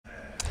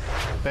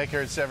Back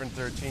here at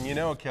 7:13, you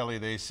know, Kelly,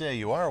 they say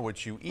you are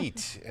what you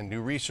eat. And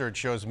new research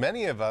shows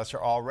many of us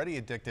are already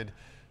addicted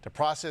to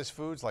processed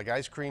foods like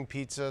ice cream,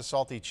 pizza,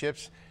 salty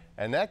chips,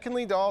 and that can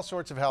lead to all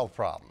sorts of health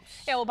problems.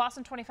 Yeah, well,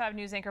 Boston 25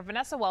 News anchor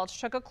Vanessa Welch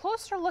took a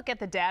closer look at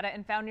the data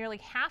and found nearly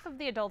half of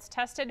the adults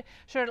tested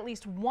showed at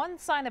least one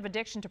sign of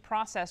addiction to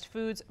processed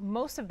foods.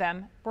 Most of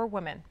them were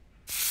women.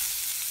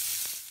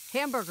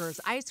 Hamburgers,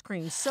 ice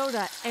cream,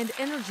 soda, and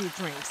energy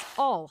drinks,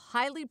 all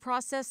highly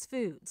processed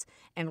foods.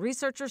 And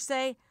researchers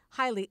say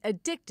highly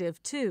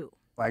addictive, too.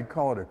 I'd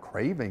call it a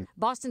craving.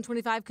 Boston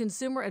 25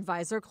 consumer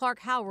advisor Clark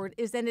Howard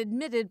is an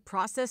admitted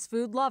processed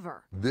food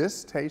lover.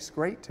 This tastes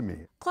great to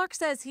me. Clark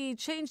says he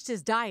changed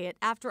his diet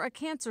after a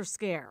cancer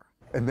scare.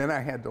 And then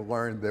I had to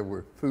learn there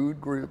were food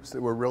groups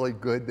that were really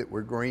good that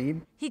were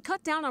green. He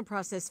cut down on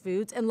processed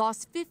foods and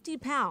lost 50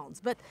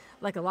 pounds. But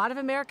like a lot of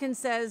Americans,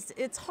 says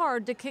it's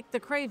hard to kick the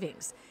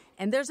cravings.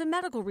 And there's a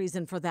medical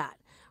reason for that.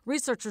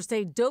 Researchers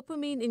say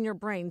dopamine in your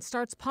brain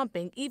starts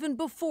pumping even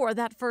before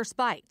that first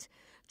bite,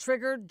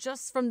 triggered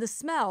just from the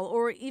smell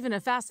or even a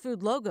fast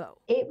food logo.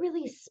 It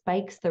really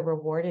spikes the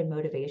reward and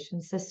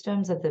motivation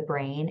systems of the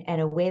brain in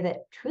a way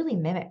that truly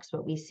mimics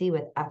what we see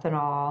with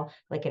ethanol,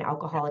 like in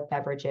alcoholic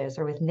beverages,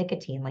 or with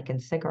nicotine, like in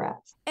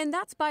cigarettes. And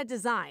that's by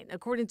design,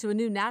 according to a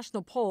new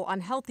national poll on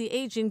healthy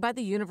aging by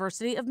the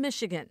University of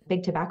Michigan.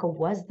 Big Tobacco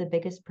was the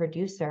biggest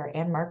producer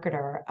and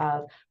marketer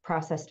of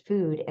processed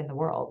food in the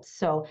world.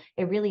 So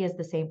it really is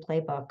the same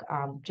playbook,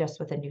 just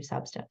with a new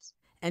substance.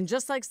 And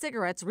just like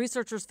cigarettes,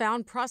 researchers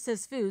found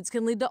processed foods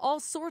can lead to all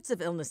sorts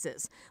of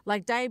illnesses,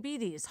 like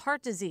diabetes,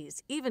 heart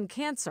disease, even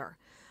cancer.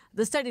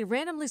 The study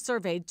randomly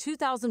surveyed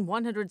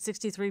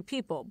 2,163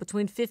 people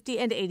between 50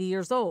 and 80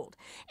 years old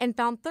and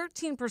found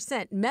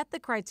 13% met the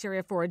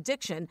criteria for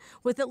addiction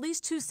with at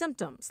least two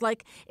symptoms,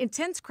 like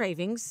intense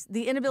cravings,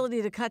 the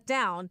inability to cut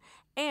down,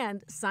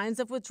 and signs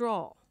of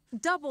withdrawal.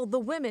 Double the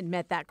women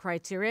met that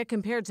criteria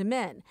compared to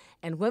men,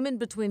 and women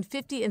between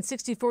 50 and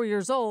 64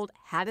 years old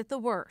had it the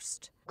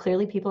worst.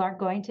 Clearly, people aren't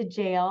going to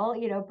jail,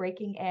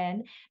 breaking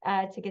in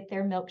to get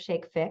their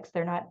milkshake fix.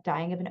 They're not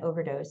dying of an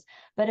overdose.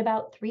 But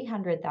about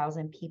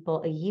 300,000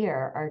 people a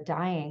year are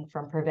dying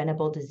from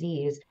preventable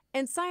disease.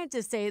 And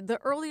scientists say the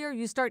earlier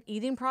you start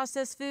eating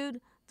processed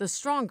food, the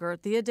stronger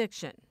the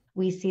addiction.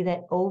 We see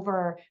that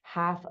over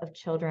half of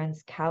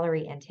children's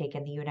calorie intake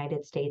in the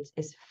United States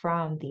is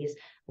from these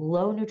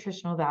low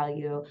nutritional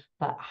value,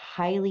 but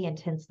highly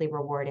intensely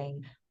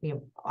rewarding,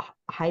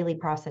 highly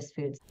processed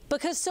foods.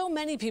 Because so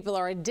many people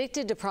are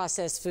addicted to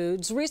processed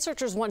foods,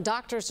 researchers want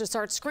doctors to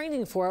start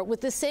screening for it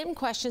with the same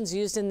questions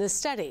used in this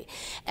study.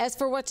 As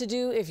for what to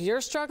do if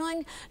you're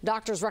struggling,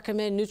 doctors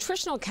recommend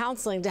nutritional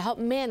counseling to help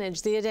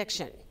manage the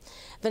addiction.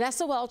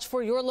 Vanessa Welch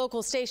for your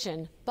local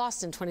station,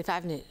 Boston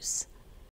 25 News.